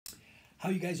How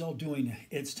you guys all doing?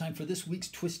 It's time for this week's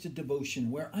Twisted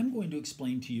Devotion where I'm going to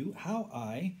explain to you how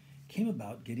I came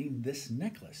about getting this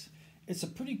necklace. It's a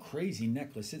pretty crazy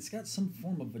necklace. It's got some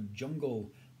form of a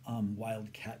jungle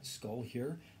wildcat skull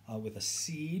here with a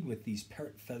seed with these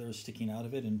parrot feathers sticking out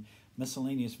of it and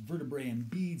miscellaneous vertebrae and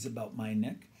beads about my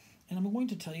neck. And I'm going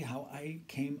to tell you how I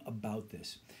came about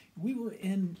this. We were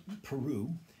in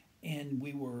Peru and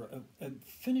we were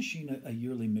finishing a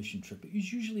yearly mission trip. It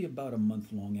was usually about a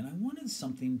month long, and I wanted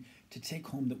something to take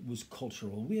home that was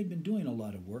cultural. We had been doing a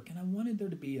lot of work, and I wanted there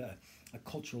to be a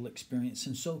cultural experience.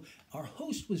 And so our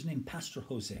host was named Pastor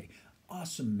Jose.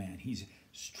 Awesome man. He's a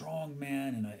strong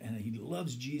man, and he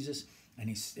loves Jesus, and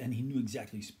he knew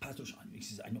exactly. Pastor Pshaun, he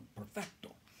says, I know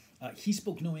perfecto. He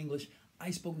spoke no English.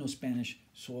 I spoke no Spanish.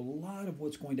 So a lot of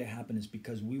what's going to happen is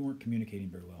because we weren't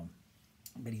communicating very well.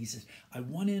 But he says, I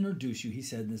want to introduce you, he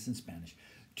said this in Spanish,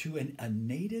 to a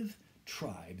native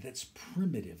tribe that's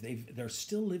primitive. They're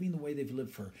still living the way they've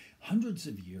lived for hundreds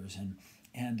of years,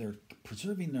 and they're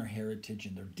preserving their heritage,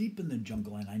 and they're deep in the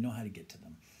jungle, and I know how to get to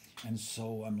them. And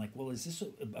so I'm like, well, is this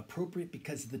appropriate?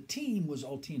 Because the team was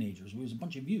all teenagers. We was a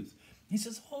bunch of youth. He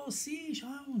says, oh, sí,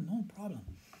 no problem.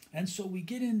 And so we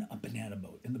get in a banana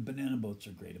boat, and the banana boats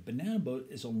are great. A banana boat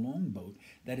is a long boat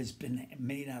that has been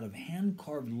made out of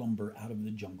hand-carved lumber out of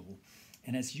the jungle.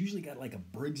 And it's usually got like a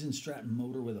Briggs & Stratton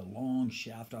motor with a long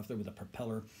shaft off there with a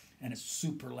propeller, and it's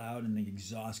super loud, and the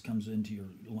exhaust comes into your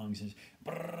lungs, and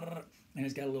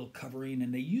it's got a little covering.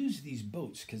 And they use these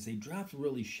boats because they draft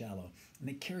really shallow, and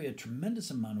they carry a tremendous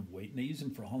amount of weight, and they use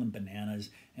them for hauling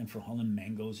bananas and for hauling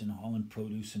mangoes and hauling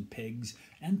produce and pigs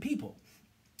and people.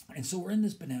 And so we're in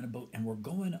this banana boat, and we're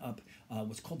going up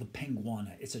what's called the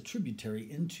Panguana. It's a tributary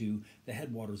into the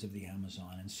headwaters of the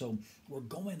Amazon. And so we're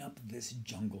going up this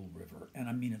jungle river, and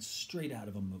I mean, it's straight out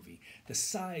of a movie. The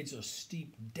sides are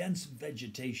steep, dense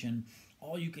vegetation.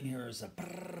 All you can hear is the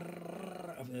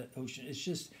brrrr of the ocean.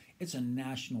 It's a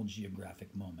National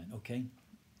Geographic moment, okay?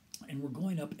 And we're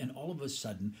going up, and all of a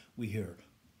sudden, we hear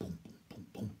boom, boom, boom,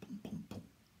 boom, boom, boom, boom.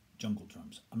 Jungle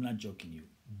drums. I'm not joking you.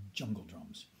 Jungle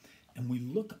drums. And we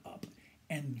look up,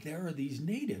 and there are these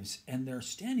natives, and they're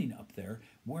standing up there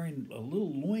wearing a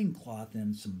little loincloth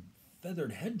and some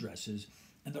feathered headdresses,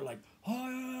 and they're like,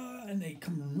 ah, and they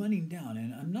come running down.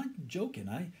 And I'm not joking.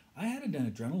 I had an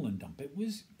adrenaline dump. It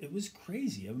was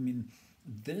crazy. I mean,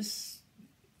 this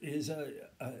is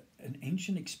an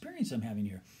ancient experience I'm having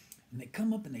here. And they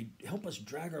come up and they help us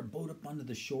drag our boat up onto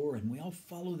the shore, and we all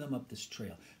follow them up this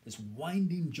trail, this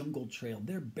winding jungle trail.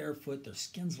 They're barefoot, their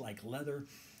skin's like leather.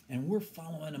 And we're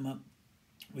following them up.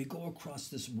 We go across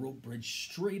this rope bridge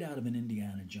straight out of an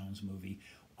Indiana Jones movie.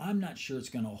 I'm not sure it's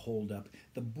going to hold up.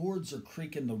 The boards are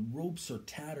creaking. The ropes are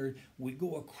tattered. We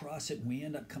go across it, and we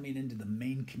end up coming into the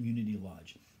main community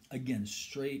lodge. Again,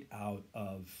 straight out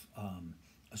of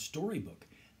a storybook.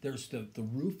 There's the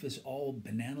roof is all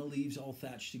banana leaves all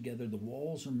thatched together. The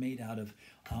walls are made out of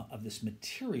this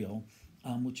material,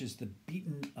 which is the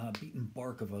beaten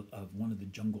bark of one of the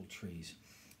jungle trees.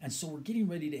 And so we're getting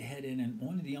ready to head in, and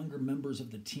one of the younger members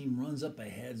of the team runs up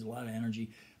ahead, has a lot of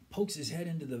energy, pokes his head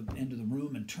into the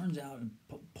room, and turns out and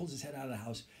pulls his head out of the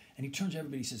house, and he turns to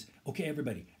everybody and says, okay,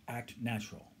 everybody, act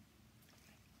natural.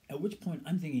 At which point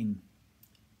I'm thinking,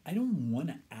 I don't want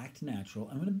to act natural,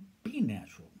 I want to be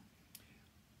natural.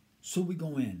 So we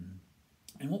go in,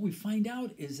 and what we find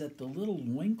out is that the little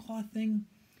loincloth thing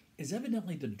is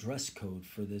evidently the dress code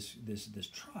for this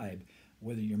tribe,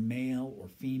 whether you're male or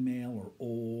female or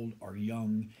old or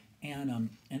young. And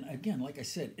again, like I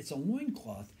said, it's a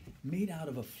loincloth made out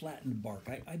of a flattened bark.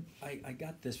 I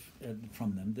got this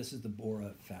from them. This is the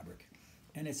Bora fabric,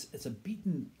 and it's a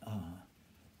beaten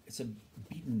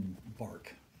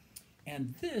bark.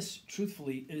 And this,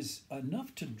 truthfully, is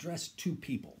enough to dress two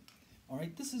people. All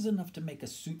right, this is enough to make a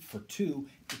suit for two,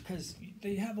 because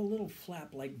they have a little flap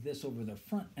like this over the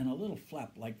front and a little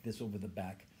flap like this over the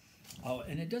back.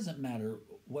 And it doesn't matter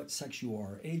what sex you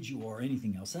are, age you are,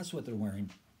 anything else. That's what they're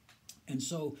wearing. And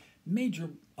so major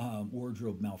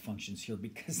wardrobe malfunctions here,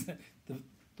 because the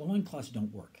loincloths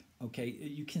don't work, okay?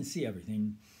 You can see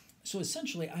everything. So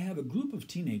essentially, I have a group of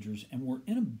teenagers, and we're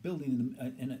in a building,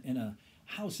 in a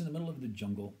house in the middle of the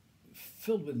jungle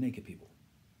filled with naked people.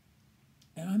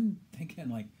 And I'm thinking,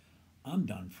 like, I'm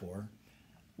done for.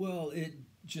 Well, it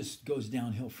just goes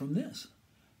downhill from this.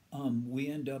 We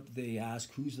end up, they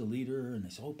ask who's the leader, and they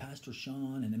say, oh, Pastor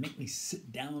Pshaun, and they make me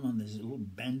sit down on this little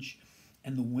bench,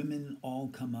 and the women all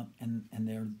come up, and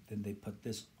then they put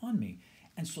this on me.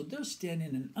 And so they're standing,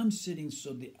 and I'm sitting,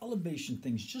 so the elevation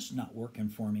thing's just not working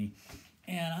for me.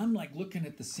 And I'm like looking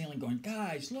at the ceiling going,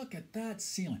 guys, look at that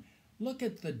ceiling. Look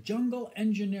at the jungle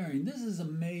engineering. This is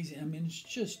amazing. I mean, it's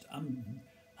just, I'm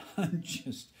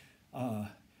just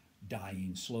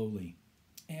dying slowly.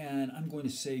 And I'm going to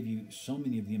save you so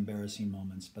many of the embarrassing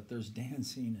moments, but there's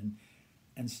dancing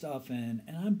and stuff, and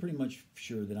I'm pretty much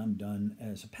sure that I'm done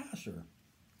as a pastor.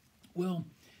 Well,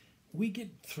 we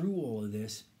get through all of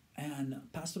this, and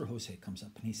Pastor Jose comes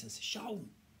up and he says, Pshaun,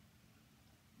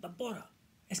 the Bora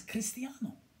es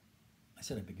cristiano. I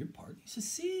said, I beg your pardon? He says,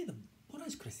 sí, the Bora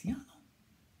es cristiano.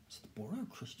 I said, the Bora are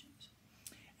Christians?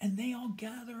 And they all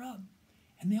gather up,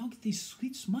 and they all get these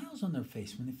sweet smiles on their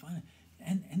face when they find it.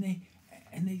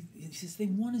 And he says, they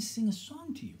want to sing a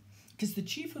song to you. Because the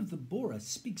chief of the Bora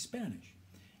speaks Spanish.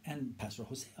 And Pastor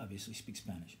Jose obviously speaks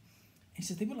Spanish. He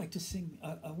said, they would like to sing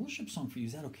a worship song for you.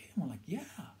 Is that okay? And we're like, yeah.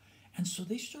 And so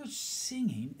they start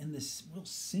singing in this real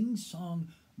sing-song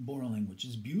Bora language.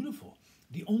 It's beautiful.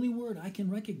 The only word I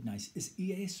can recognize is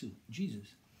Iesu,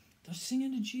 Jesus. They're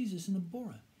singing to Jesus in the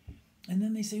Bora. And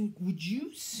then they say, would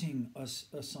you sing us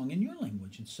a song in your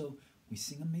language? And so we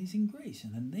sing Amazing Grace.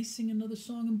 And then they sing another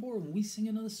song in Bora, and we sing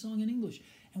another song in English.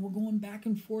 And we're going back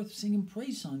and forth singing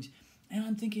praise songs. And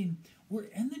I'm thinking, we're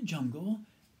in the jungle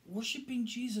worshiping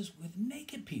Jesus with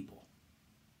naked people.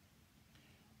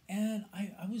 And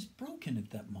I was broken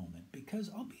at that moment, because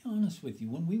I'll be honest with you,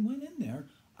 when we went in there,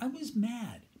 I was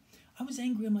mad. I was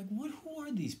angry. I'm like, who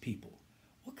are these people?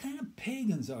 What kind of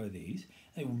pagans are these?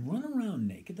 They run around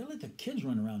naked. They let the kids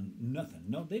run around nothing.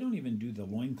 No, they don't even do the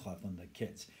loincloth on the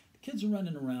kids. The kids are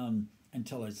running around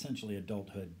until essentially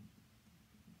adulthood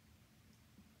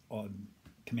on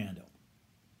commando.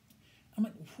 I'm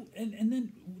like, and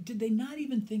then did they not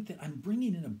even think that I'm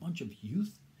bringing in a bunch of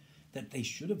youth that they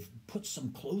should have put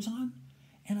some clothes on?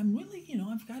 And I'm really,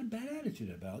 I've got a bad attitude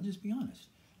about it. I'll just be honest.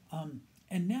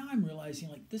 And now I'm realizing,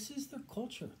 like, this is their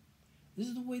culture. This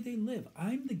is the way they live.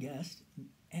 I'm the guest,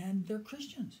 and they're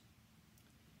Christians.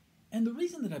 And the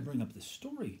reason that I bring up this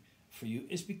story for you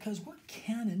is because we're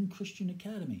Canon Christian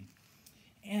Academy.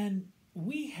 And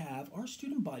we have, our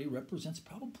student body represents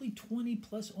probably 20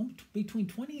 plus, between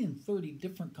 20 and 30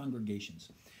 different congregations.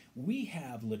 We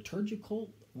have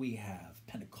liturgical, we have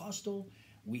Pentecostal,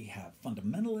 we have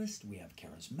fundamentalist, we have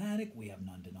charismatic, we have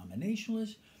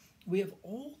non-denominationalist. We have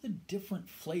all the different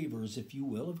flavors, if you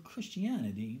will, of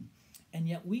Christianity, and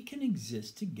yet we can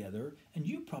exist together, and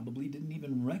you probably didn't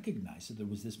even recognize that there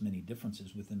was this many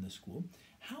differences within the school.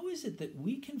 How is it that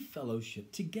we can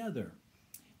fellowship together?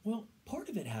 Well, part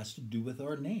of it has to do with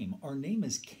our name. Our name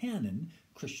is Canon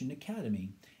Christian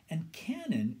Academy, and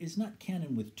Canon is not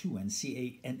Canon with two N's,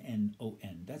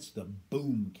 C-A-N-N-O-N. That's the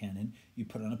boom cannon you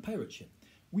put on a pirate ship.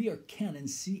 We are Canon,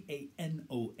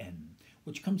 C-A-N-O-N,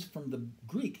 which comes from the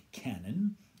Greek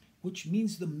canon, which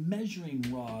means the measuring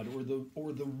rod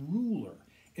or the ruler.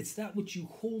 It's that which you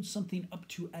hold something up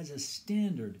to as a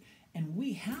standard. And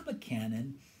we have a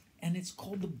canon, and it's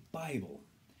called the Bible.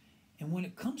 And when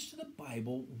it comes to the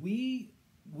Bible, we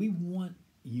want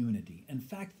unity. In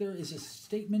fact, there is a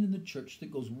statement in the church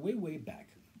that goes way, way back,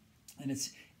 and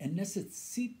it's en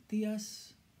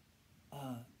necessitias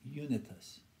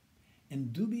unitas, in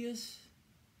dubius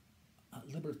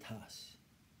libertas,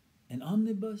 in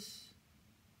omnibus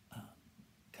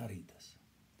caritas.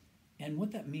 And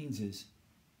what that means is,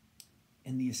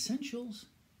 in the essentials,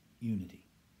 unity.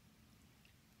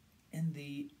 In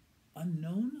the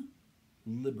unknown,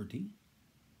 liberty.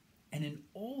 And in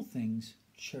all things,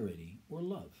 charity or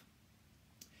love.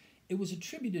 It was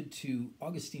attributed to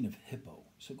Augustine of Hippo,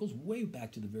 so it goes way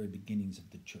back to the very beginnings of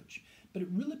the church. But it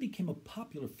really became a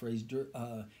popular phrase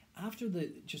after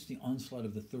the onslaught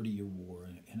of the 30-Year War,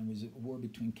 and it was a war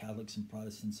between Catholics and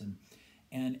Protestants, and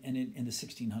in the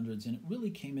 1600s, and it really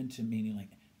came into meaning like,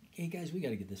 hey guys, we got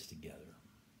to get this together.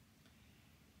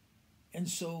 And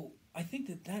so I think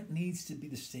that needs to be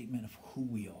the statement of who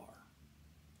we are.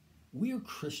 We are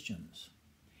Christians.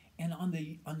 And on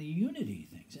the unity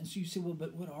things, and so you say, well,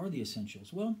 but what are the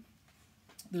essentials? Well,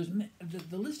 there's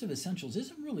the list of essentials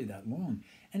isn't really that long,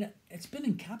 and it's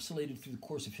been encapsulated through the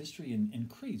course of history in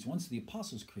creeds. Once the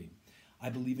Apostles' Creed. I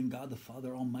believe in God the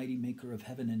Father Almighty, maker of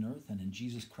heaven and earth, and in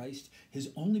Jesus Christ, his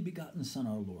only begotten Son,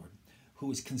 our Lord, who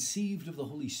was conceived of the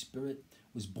Holy Spirit,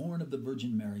 was born of the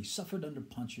Virgin Mary, suffered under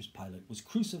Pontius Pilate, was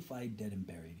crucified, dead, and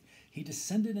buried. He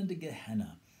descended into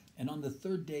Gehenna, and on the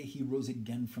third day he rose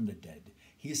again from the dead.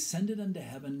 He ascended unto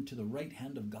heaven to the right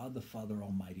hand of God the Father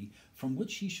Almighty, from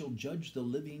which he shall judge the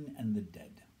living and the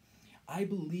dead. I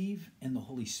believe in the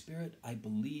Holy Spirit. I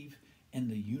believe in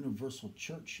the universal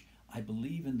church. I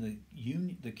believe in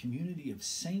the community of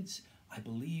saints. I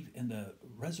believe in the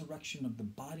resurrection of the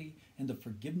body and the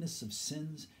forgiveness of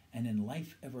sins and in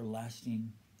life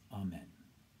everlasting. Amen.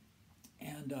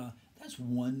 And That's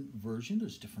one version.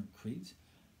 There's different creeds.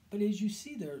 But as you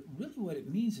see there, really what it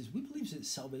means is we believe that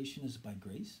salvation is by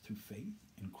grace through faith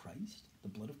in Christ, the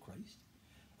blood of Christ,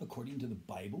 according to the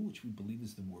Bible, which we believe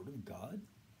is the Word of God.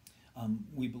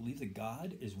 We believe that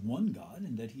God is one God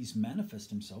and that he's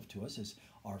manifested himself to us as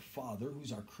our Father,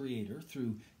 who's our Creator,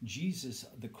 through Jesus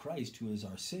the Christ, who is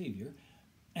our Savior,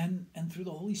 and through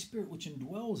the Holy Spirit, which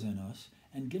indwells in us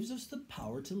and gives us the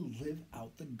power to live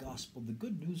out the gospel, the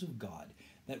good news of God,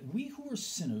 that we who are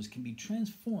sinners can be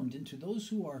transformed into those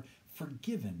who are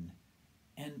forgiven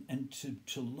and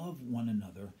to love one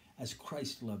another as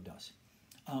Christ loved us.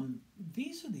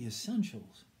 These are the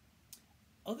essentials.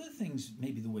 Other things,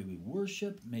 maybe the way we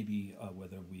worship, maybe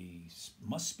whether we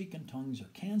must speak in tongues or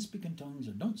can speak in tongues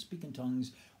or don't speak in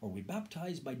tongues, or we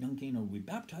baptize by dunking, or we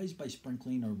baptize by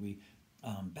sprinkling, or we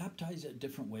baptize at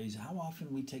different ways, how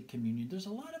often we take communion. There's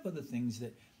a lot of other things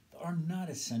that are not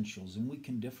essentials and we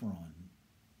can differ on.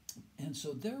 And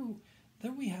so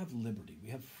there we have liberty, we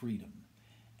have freedom,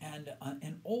 and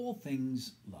all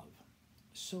things love.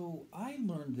 So I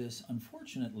learned this,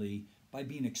 unfortunately, by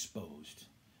being exposed,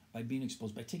 by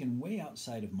taking way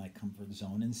outside of my comfort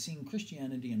zone and seeing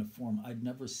Christianity in a form I'd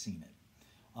never seen it.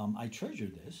 I treasure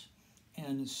this,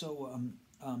 and so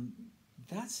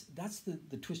that's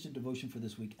the twisted devotion for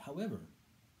this week. However,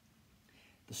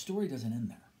 the story doesn't end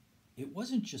there. It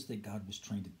wasn't just that God was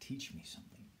trying to teach me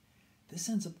something. This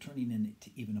ends up turning into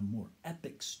even a more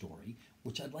epic story,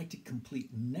 which I'd like to complete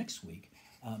next week,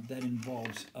 that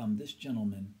involves this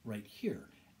gentleman right here.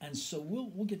 And so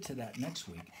we'll get to that next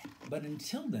week. But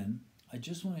until then, I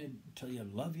just want to tell you I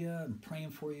love you, I'm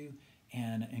praying for you,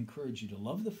 and encourage you to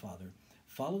love the Father,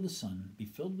 follow the Son, be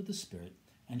filled with the Spirit,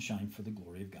 and shine for the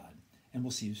glory of God. And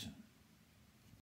we'll see you soon.